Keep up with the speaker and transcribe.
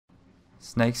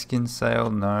Snakeskin sail,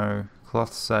 no.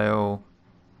 Cloth sail.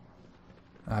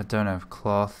 I don't have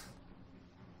cloth.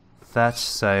 Thatch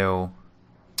sail.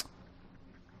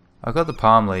 I got the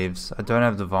palm leaves. I don't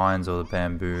have the vines or the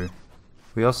bamboo.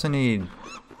 We also need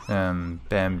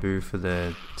bamboo for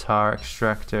the tar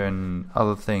extractor and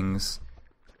other things.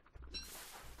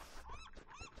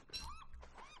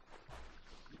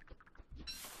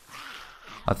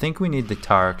 I think we need the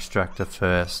tar extractor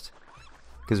first,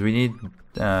 because we need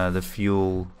the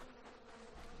fuel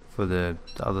for the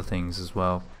other things as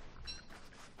well.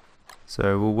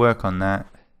 So we'll work on that.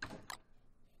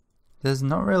 There's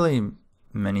not really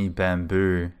many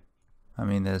bamboo. I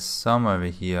mean, there's some over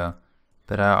here,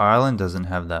 but our island doesn't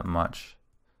have that much.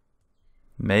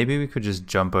 Maybe we could just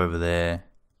jump over there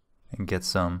and get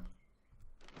some.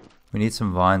 We need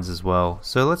some vines as well.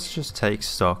 So let's just take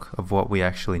stock of what we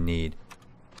actually need.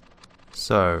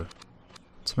 So,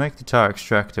 to make the tar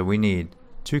extractor we need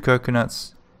 2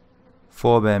 coconuts,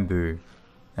 4 bamboo,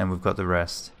 and we've got the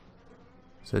rest.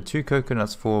 So 2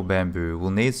 coconuts, 4 bamboo.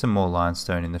 We'll need some more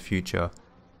limestone in the future.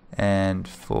 And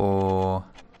for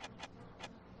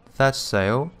thatch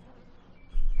sail,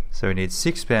 so we need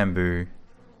 6 bamboo.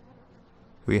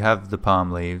 We have the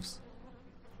palm leaves.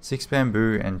 6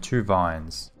 bamboo and 2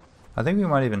 vines. I think we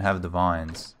might even have the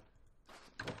vines.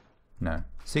 No.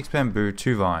 6 bamboo,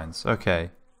 2 vines.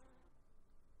 Okay.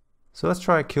 So let's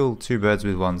try to kill 2 birds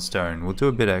with 1 stone. We'll do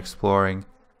a bit of exploring.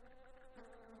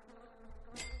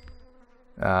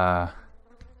 Our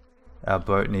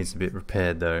boat needs a bit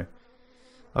repaired though.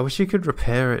 I wish you could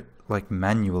repair it like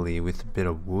manually with a bit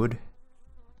of wood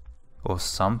or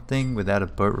something without a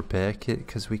boat repair kit,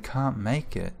 because we can't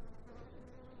make it.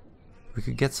 We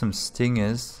could get some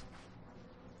stingers.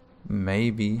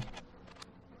 Maybe.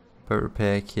 Boat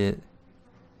repair kit.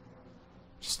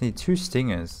 Just need 2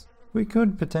 stingers. We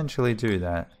could potentially do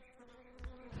that.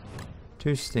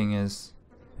 2 stingers.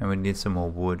 And we need some more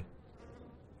wood.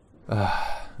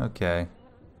 Okay.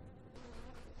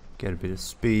 Get a bit of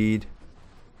speed.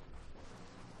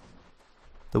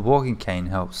 The walking cane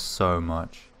helps so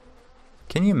much.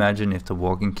 Can you imagine if the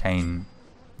walking cane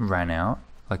ran out?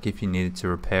 Like if you needed to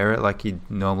repair it like you'd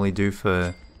normally do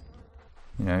for,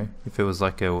 you know, if it was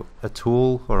like a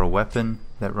tool or a weapon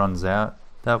that runs out?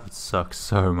 That would suck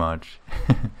so much.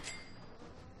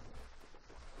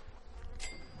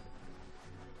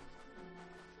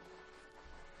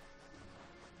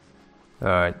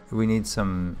 Alright, we need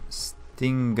some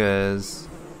stingers.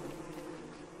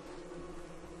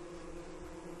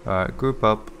 Alright, group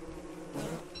up.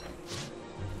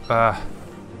 Ah.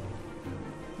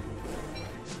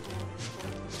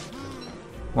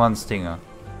 1 stinger.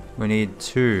 We need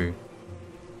 2.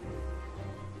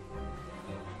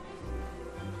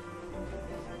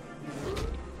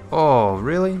 Oh,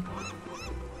 really?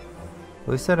 At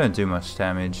least they don't do much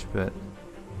damage, but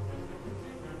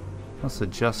must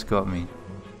have just got me.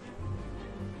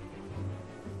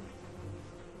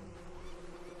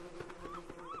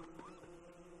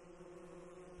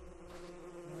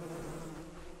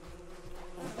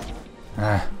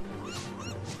 Ah.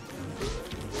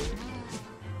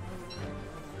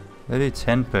 They do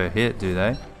 10 per hit, do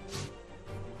they?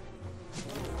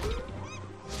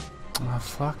 Oh,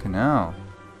 fucking hell.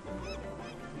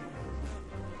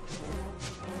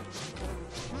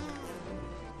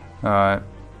 Alright.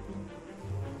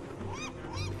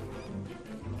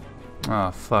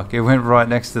 Oh fuck, it went right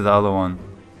next to the other one.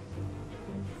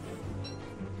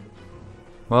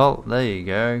 Well, there you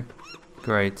go.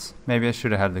 Great. Maybe I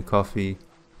should have had the coffee.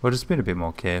 Or just been a bit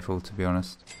more careful, to be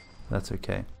honest. That's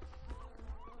okay.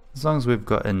 As long as we've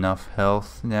got enough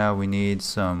health. Now we need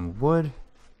some wood.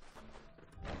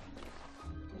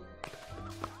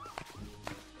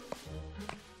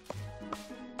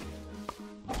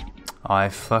 I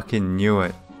fucking knew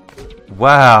it.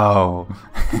 Wow!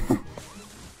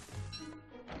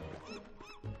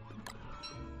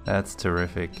 That's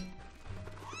terrific.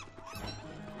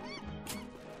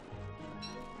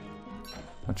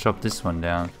 I'll chop this one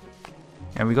down.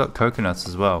 And we got coconuts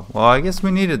as well. Well, I guess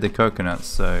we needed the coconuts,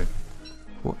 so...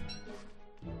 What?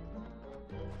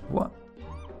 What?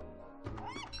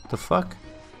 The fuck?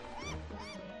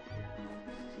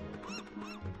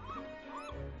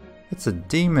 It's a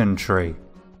demon tree.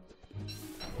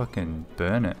 Fucking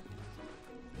burn it.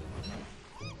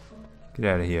 Get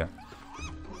out of here.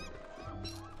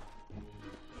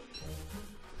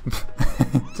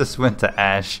 Just went to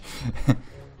ash.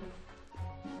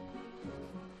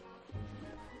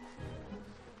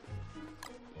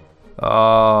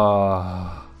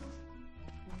 Oh,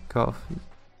 coffee.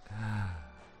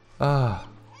 Ah,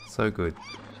 so good.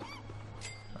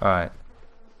 Alright.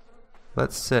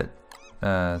 Let's set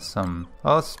some...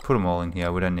 Oh, let's put them all in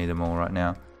here. We don't need them all right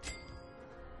now.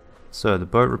 So the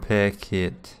boat repair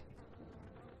kit.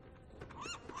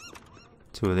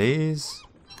 2 of these.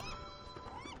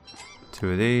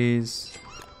 2 of these.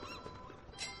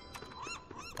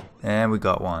 And we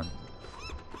got one.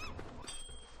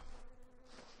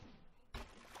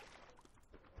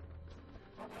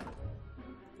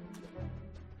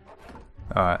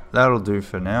 Alright, that'll do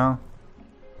for now.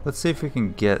 Let's see if we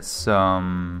can get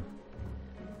some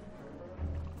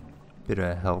bit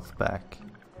of health back.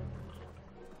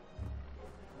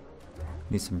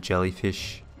 Need some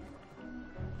jellyfish.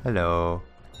 Hello.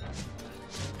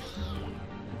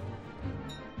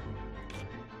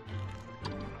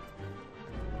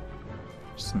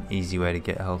 Just an easy way to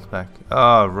get health back.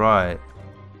 Oh, right.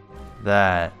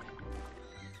 That.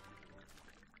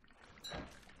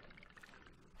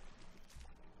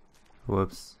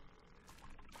 Whoops.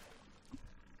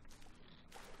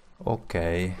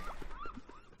 Okay.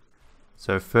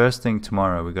 So first thing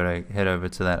tomorrow we gotta head over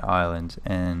to that island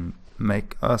and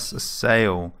make us a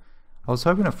sail. I was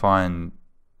hoping to find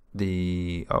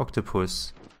the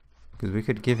octopus because we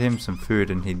could give him some food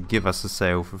and he'd give us a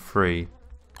sail for free.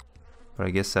 But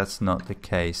I guess that's not the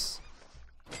case.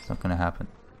 It's not gonna happen.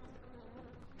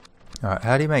 Alright,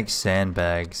 how do you make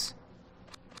sandbags?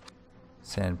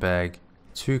 Sandbag.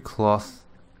 2 cloth.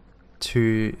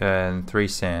 2 and 3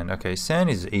 sand. Okay, sand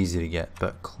is easy to get,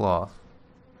 but cloth.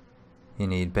 You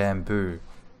need bamboo.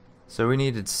 So we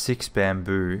needed 6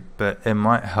 bamboo, but it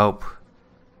might help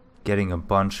getting a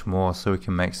bunch more so we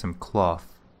can make some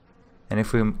cloth. And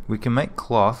if we can make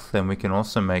cloth, then we can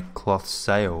also make cloth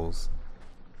sails.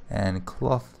 And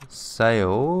cloth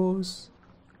sails,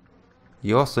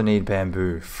 you also need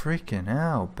bamboo. Freaking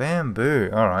hell, bamboo.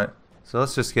 Alright, so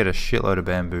let's just get a shitload of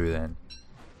bamboo then.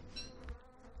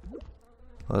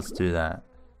 Let's do that.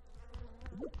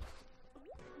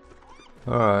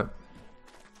 Alright.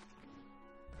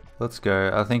 Let's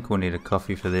go. I think we'll need a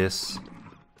coffee for this.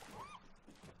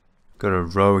 Gotta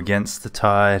row against the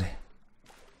tide.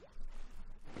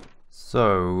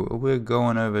 So, we're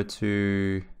going over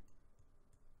to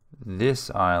this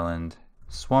island,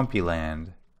 Swampy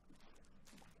Land.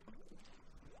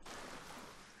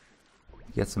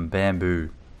 Get some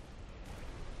bamboo.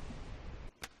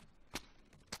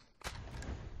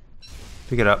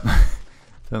 Pick it up.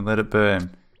 Don't let it burn.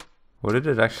 What did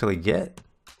it actually get?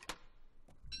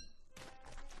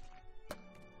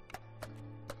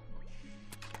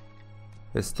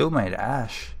 It still made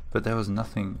ash, but there was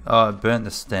nothing. Oh, it burnt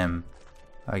the stem,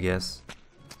 I guess.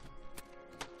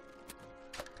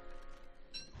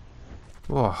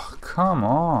 Oh, come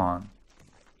on.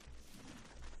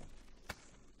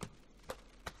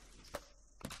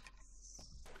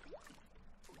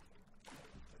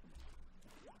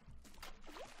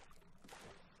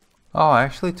 Oh, I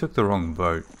actually took the wrong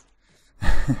boat.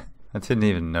 I didn't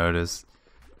even notice.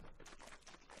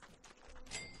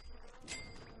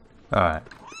 Alright.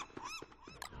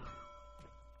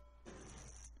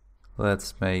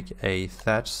 Let's make a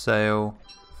thatch sail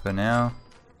for now.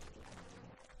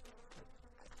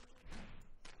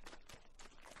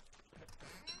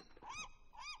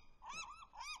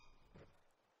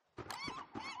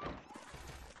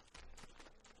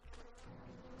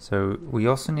 So we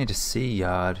also need a sea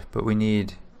yard, but we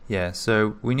need, yeah,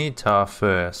 so we need tar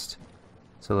first.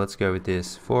 So let's go with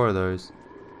this. 4 of those.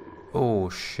 Oh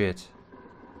shit.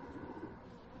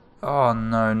 Oh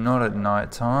no, not at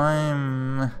night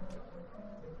time.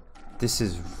 This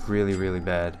is really, really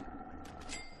bad.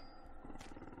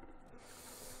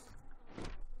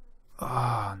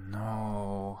 Oh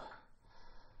no.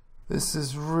 This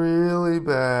is really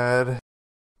bad.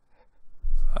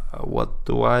 What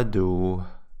do I do?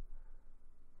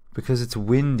 Because it's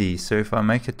windy, so if I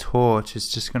make a torch, it's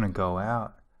just gonna go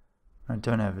out. I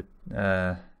don't have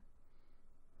a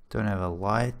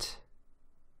light.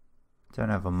 Don't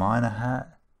have a miner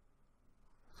hat.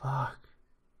 Fuck.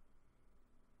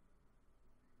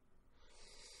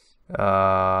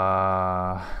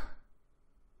 I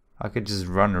could just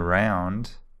run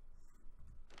around.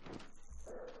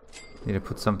 Need to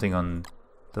put something on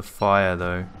the fire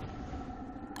though.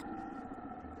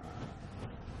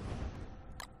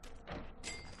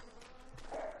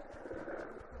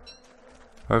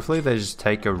 Hopefully they just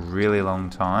take a really long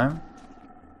time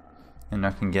and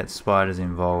I can get spiders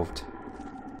involved.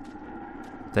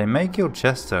 They may kill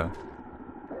Chester.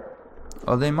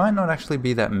 Or they might not actually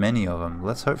be that many of them.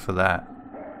 Let's hope for that.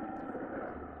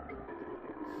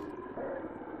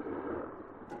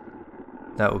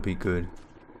 That would be good.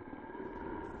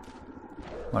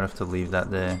 Might have to leave that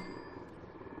there.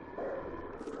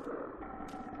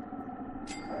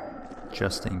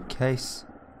 just in case.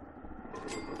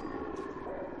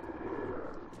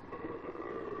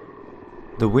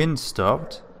 The wind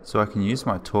stopped, so I can use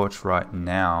my torch right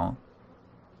now.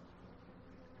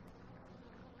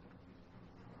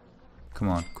 Come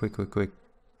on, quick, quick, quick.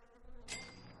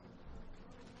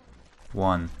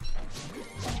 1.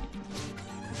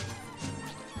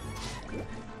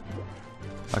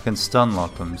 I can stun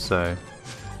lock them, so...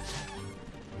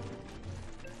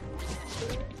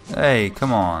 Hey,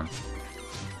 come on.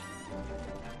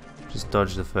 Just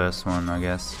dodge the first one, I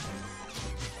guess.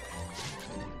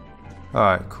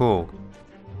 Alright, cool.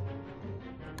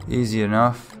 Easy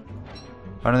enough.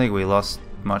 I don't think we lost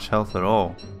much health at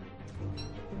all.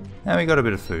 And we got a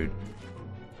bit of food.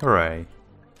 Hooray.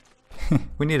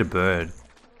 We need a bird.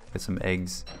 Get some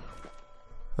eggs.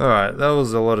 Alright, that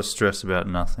was a lot of stress about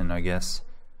nothing, I guess.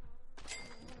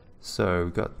 So,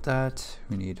 we got that.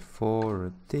 We need 4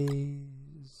 of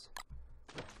these.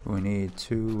 We need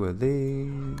 2 of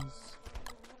these.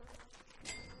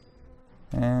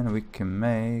 And we can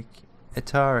make a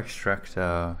tar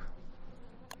extractor.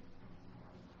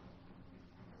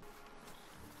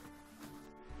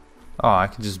 Oh, I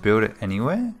can just build it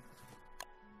anywhere?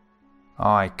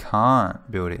 Oh, I can't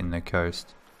build it in the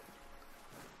coast.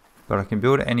 But I can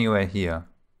build it anywhere here.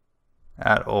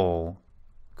 At all.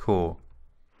 Cool.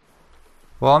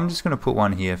 Well, I'm just going to put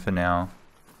one here for now.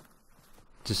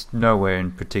 Just nowhere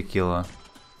in particular.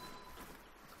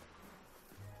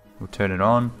 We'll turn it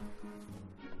on.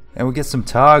 And we'll get some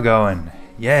tar going.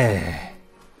 Yeah.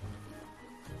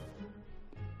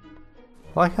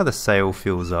 I like how the sail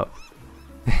fills up.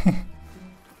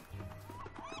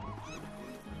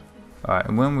 Alright,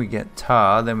 and when we get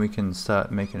tar, then we can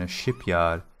start making a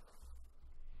shipyard.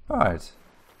 Alright.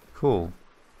 Cool.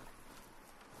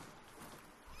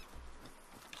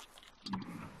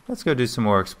 Let's go do some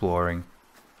more exploring.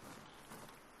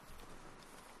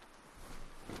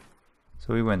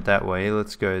 So we went that way,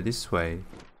 let's go this way.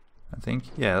 I think,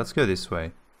 yeah, let's go this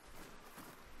way.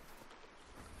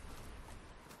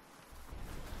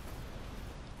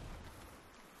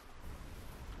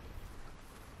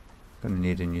 Gonna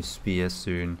need a new spear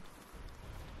soon.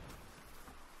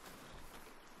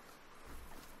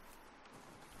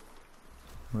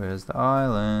 Where's the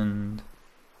island?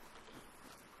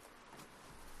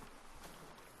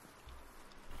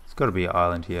 There's gotta be an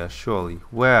island here, surely.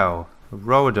 Wow,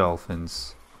 roa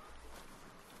dolphins.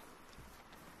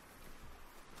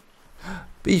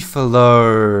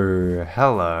 Beefalo!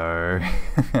 Hello!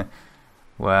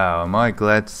 Wow, am I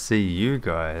glad to see you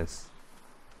guys.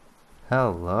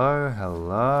 Hello,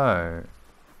 hello.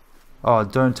 Oh,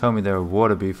 don't tell me there are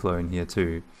water beefalo in here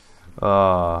too.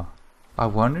 Oh, I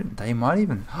wonder, they might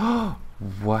even...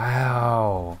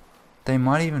 Wow! They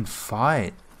might even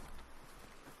fight.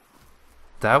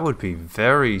 That would be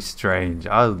very strange.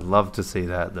 I would love to see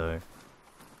that though.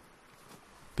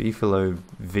 Beefalo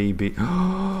VB...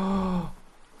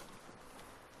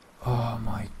 Oh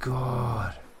my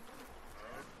god.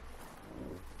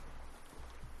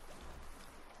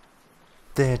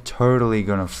 They're totally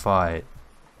gonna fight.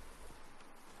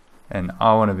 And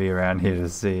I want to be around here to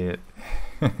see it.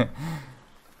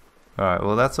 Alright,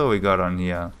 well that's all we got on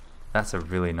here. That's a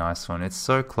really nice one. It's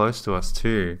so close to us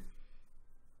too.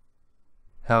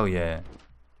 Hell yeah.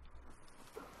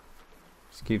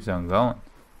 Just keeps on going.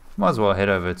 Might as well head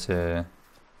over to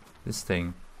this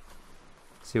thing.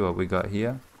 See what we got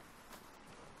here.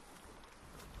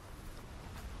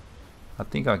 I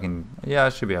think I can, yeah, I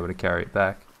should be able to carry it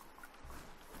back.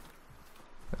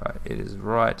 Alright, it is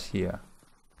right here.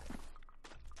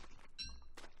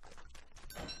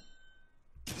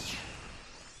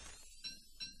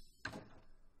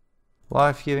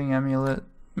 Life-giving amulet,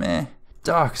 meh.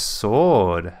 Dark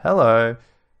sword, hello.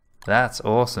 That's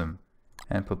awesome.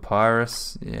 And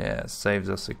papyrus, yeah, saves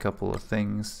us a couple of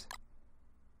things.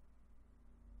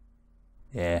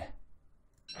 Yeah.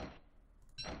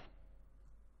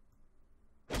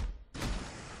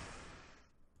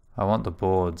 I want the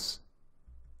boards.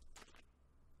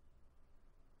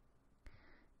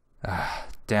 Ah,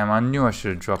 damn, I knew I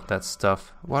should have dropped that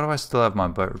stuff. Why do I still have my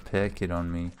boat repair kit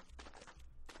on me?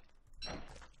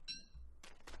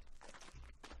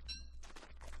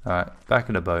 Alright, back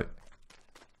in the boat.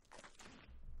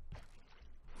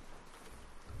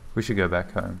 We should go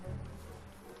back home.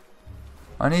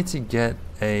 I need to get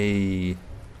a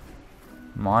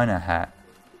miner hat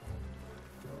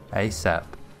ASAP.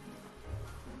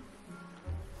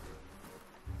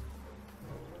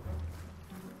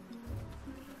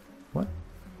 What?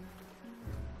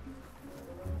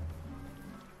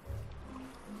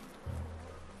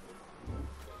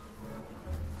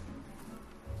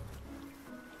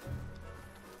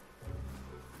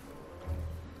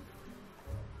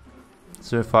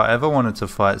 So if I ever wanted to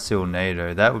fight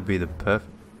Sealnado, that would be the perfect...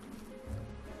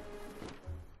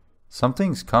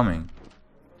 Something's coming.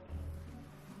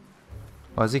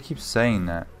 Why does he keep saying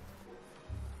that?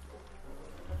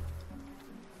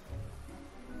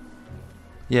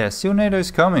 Yeah,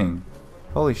 Sealnado's coming.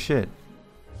 Holy shit.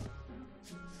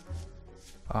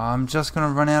 Oh, I'm just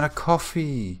gonna run out of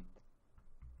coffee.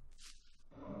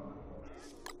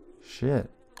 Shit.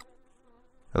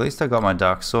 At least I got my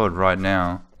dark sword right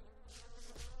now.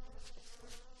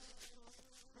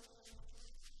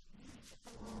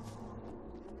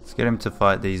 Let's get him to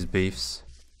fight these beefs.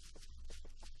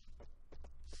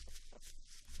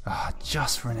 Ah,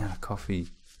 just ran out of coffee.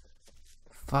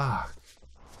 Fuck.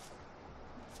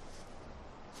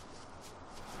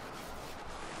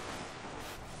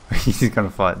 He's gonna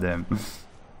fight them.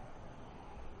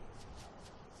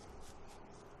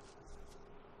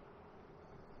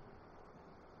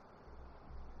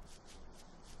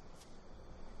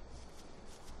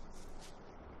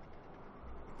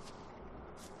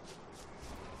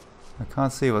 I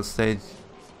can't see what stage.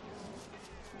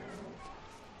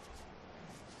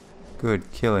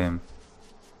 Good, kill him.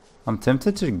 I'm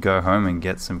tempted to go home and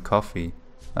get some coffee.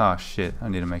 Oh shit, I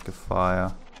need to make a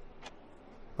fire.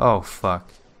 Oh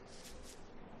fuck.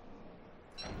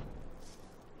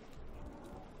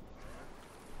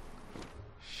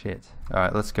 Shit.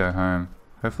 Alright, let's go home.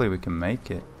 Hopefully we can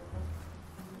make it.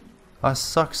 I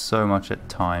suck so much at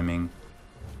timing.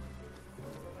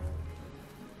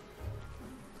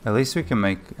 At least we can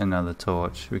make another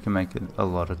torch. We can make a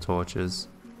lot of torches.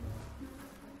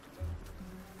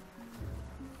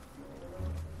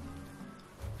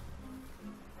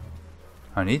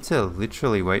 I need to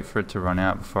literally wait for it to run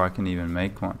out before I can even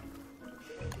make one.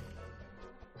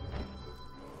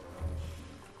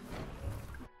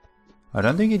 I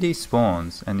don't think he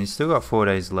despawns, and he's still got 4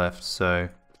 days left, so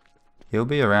he'll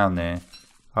be around there.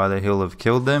 Either he'll have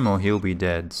killed them or he'll be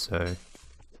dead, so...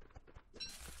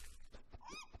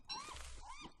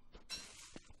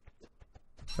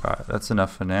 Alright, that's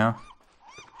enough for now.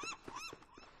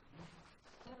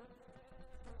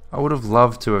 I would have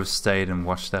loved to have stayed and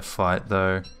watched that fight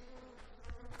though.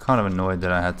 Kind of annoyed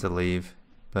that I had to leave,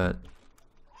 but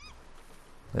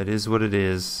it is what it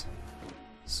is.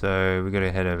 So we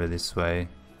gotta head over this way.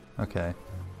 Okay.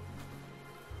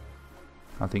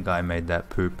 I think I made that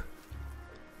poop.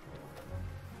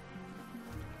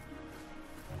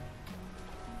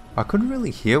 I couldn't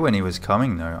really hear when he was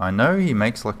coming though. I know he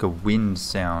makes like a wind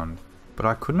sound, but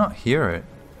I could not hear it.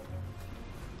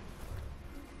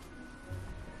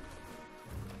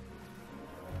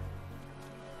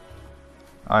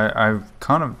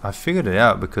 I figured it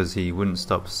out because he wouldn't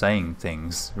stop saying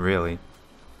things, really.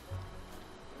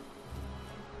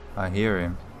 I hear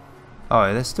him.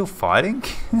 Oh, they're still fighting?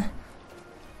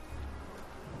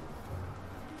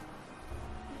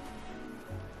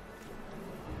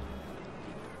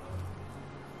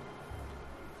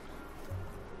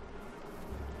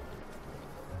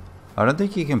 I don't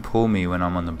think he can pull me when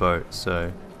I'm on the boat,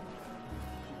 so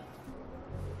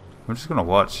I'm just gonna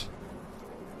watch.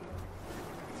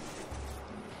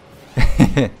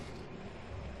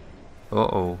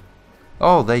 Uh-oh.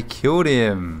 Oh, they killed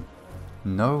him.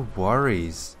 No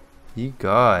worries. You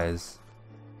guys.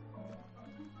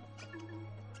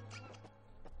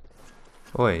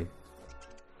 Oi.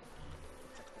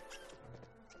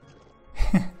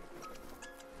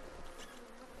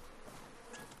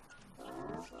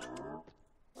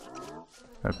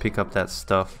 Gotta pick up that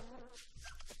stuff.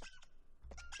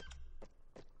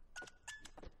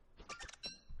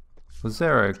 Was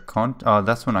there a oh,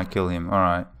 that's when I kill him.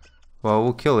 Alright. Well,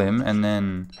 we'll kill him and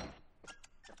then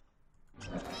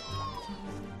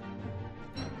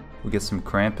we'll get some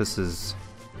Krampuses.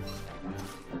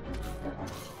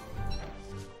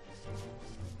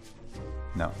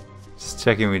 No. Just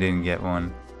checking we didn't get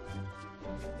one.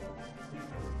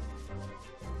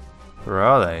 Where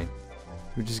are they?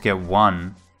 We just get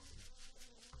one.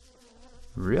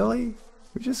 Really?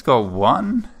 We just got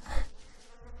one?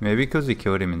 Maybe because we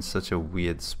killed him in such a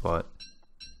weird spot.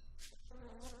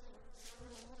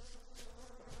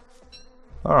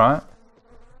 Alright.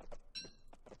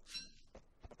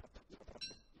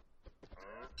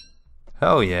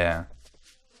 Hell yeah.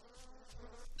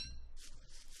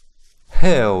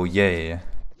 Hell yeah.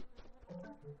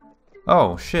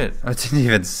 Oh shit, I didn't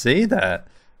even see that.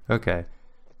 Okay.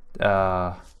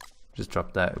 Just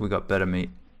drop that. We got better meat.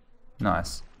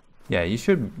 Nice. Yeah, you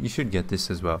should get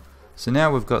this as well. So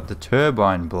now we've got the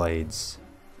turbine blades.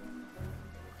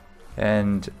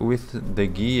 And with the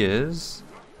gears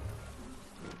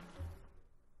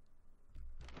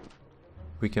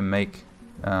we can make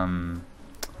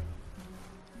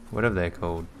whatever they're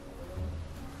called.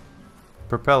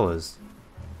 Propellers,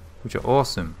 which are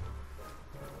awesome.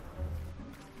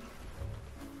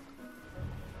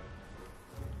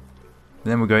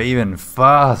 Then we'll go even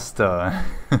faster.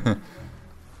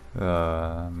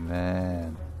 Oh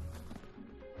man.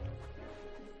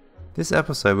 This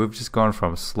episode we've just gone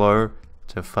from slow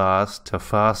to fast to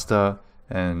faster,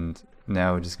 and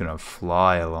now we're just gonna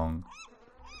fly along.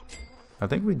 I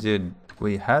think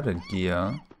we had a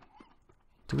gear.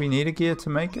 Do we need a gear to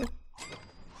make it?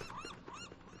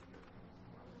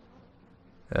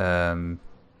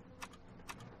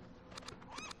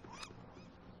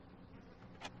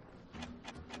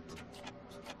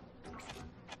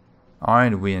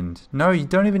 Iron Wind. No, you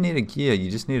don't even need a gear,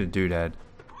 you just need a doodad.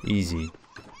 Easy.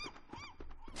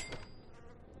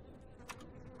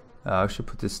 I should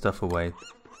put this stuff away.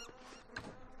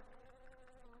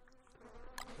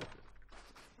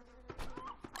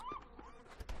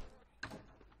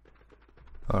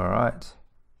 Alright.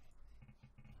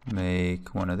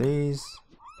 Make one of these.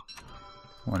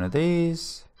 One of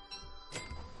these.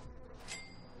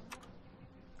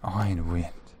 Iron Wind.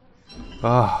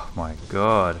 Oh my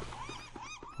god.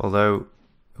 Although,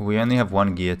 we only have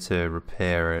one gear to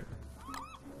repair it.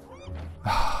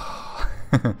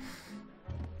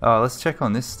 Oh, let's check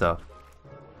on this stuff.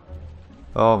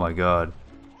 Oh my god.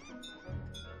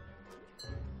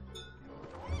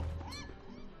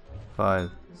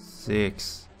 5,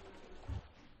 6.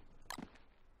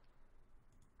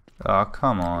 Oh,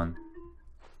 come on.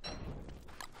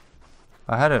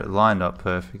 I had it lined up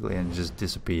perfectly and it just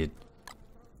disappeared.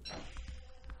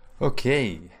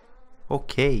 Okay.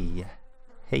 Okay.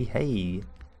 Hey, hey.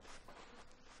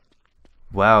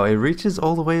 Wow, it reaches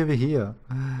all the way over here.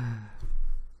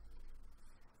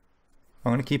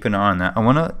 I'm gonna keep an eye on that. I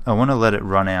wanna let it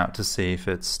run out to see if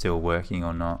it's still working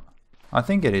or not. I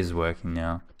think it is working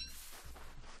now.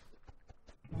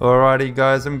 Alrighty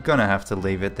guys, I'm gonna have to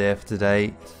leave it there for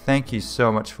today. Thank you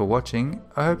so much for watching.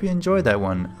 I hope you enjoyed that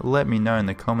one. Let me know in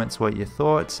the comments what you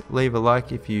thought. Leave a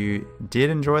like if you did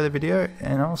enjoy the video,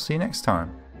 and I'll see you next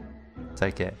time.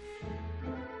 Take care.